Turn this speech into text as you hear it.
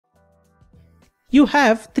You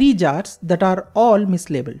have 3 jars that are all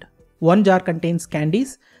mislabeled. One jar contains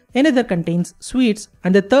candies, another contains sweets,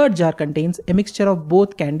 and the third jar contains a mixture of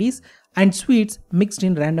both candies and sweets mixed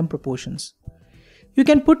in random proportions. You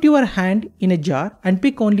can put your hand in a jar and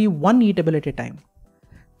pick only one eatable at a time.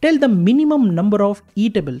 Tell the minimum number of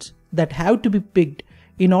eatables that have to be picked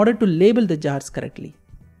in order to label the jars correctly.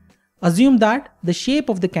 Assume that the shape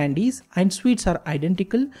of the candies and sweets are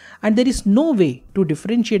identical and there is no way to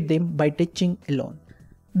differentiate them by touching alone.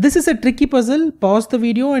 This is a tricky puzzle. Pause the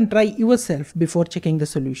video and try yourself before checking the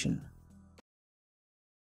solution.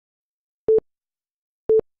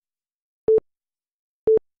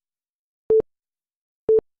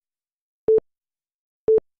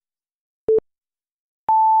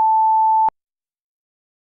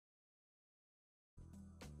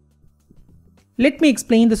 Let me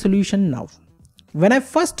explain the solution now. When I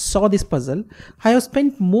first saw this puzzle, I have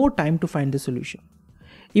spent more time to find the solution.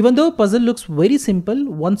 Even though puzzle looks very simple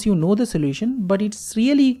once you know the solution, but it's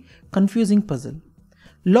really confusing puzzle.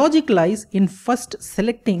 Logic lies in first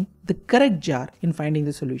selecting the correct jar in finding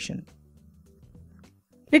the solution.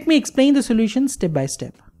 Let me explain the solution step by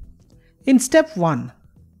step. In step 1,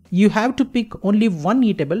 you have to pick only one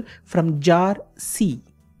eatable from jar C.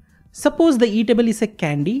 Suppose the eatable is a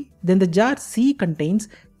candy, then the jar C contains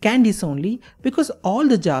candies only because all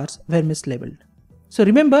the jars were mislabeled. So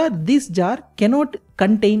remember, this jar cannot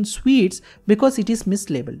contain sweets because it is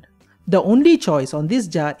mislabeled. The only choice on this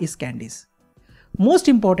jar is candies. Most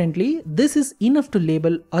importantly, this is enough to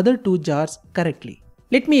label other two jars correctly.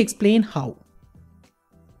 Let me explain how.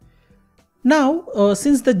 Now,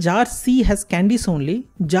 since the jar C has candies only,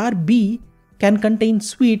 jar B can contain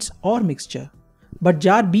sweets or mixture. But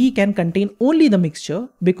jar B can contain only the mixture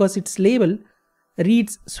because its label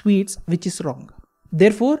reads sweets, which is wrong.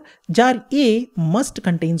 Therefore, jar A must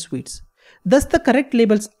contain sweets. Thus the correct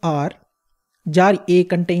labels are: jar A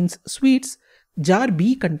contains sweets, jar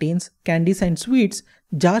B contains candies and sweets,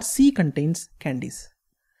 jar C contains candies.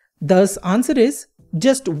 Thus answer is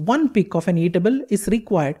just one pick of an eatable is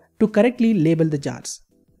required to correctly label the jars.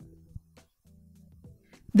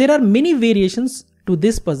 There are many variations to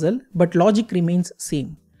this puzzle, but logic remains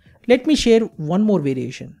same. Let me share one more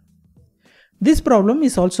variation. This problem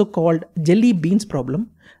is also called jelly beans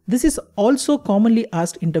problem. This is also commonly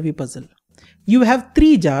asked interview puzzle. You have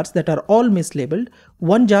 3 jars that are all mislabeled.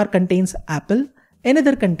 One jar contains apple,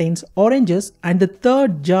 another contains oranges, and the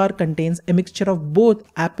third jar contains a mixture of both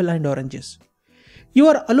apple and oranges. You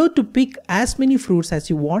are allowed to pick as many fruits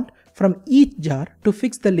as you want from each jar to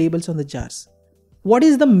fix the labels on the jars. What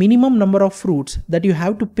is the minimum number of fruits that you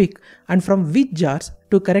have to pick and from which jars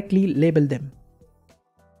to correctly label them?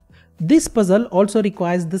 This puzzle also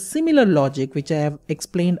requires the similar logic which I have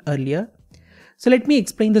explained earlier. So let me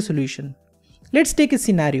explain the solution. Let's take a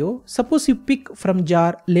scenario. Suppose you pick from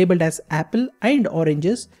jar labeled as apple and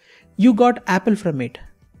oranges. You got apple from it.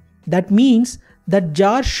 That means that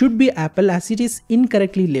jar should be apple as it is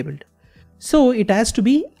incorrectly labeled. So it has to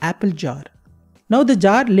be apple jar. Now the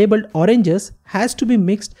jar labeled oranges has to be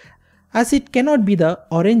mixed as it cannot be the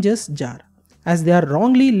oranges jar as they are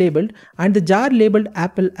wrongly labeled, and the jar labeled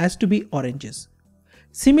apple has to be oranges.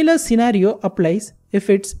 Similar scenario applies if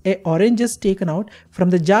it's a oranges taken out from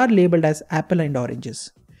the jar labeled as apple and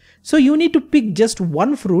oranges. So you need to pick just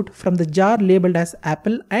one fruit from the jar labeled as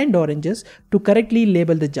apple and oranges to correctly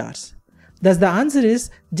label the jars. Thus the answer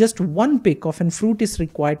is just one pick of a fruit is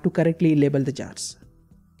required to correctly label the jars.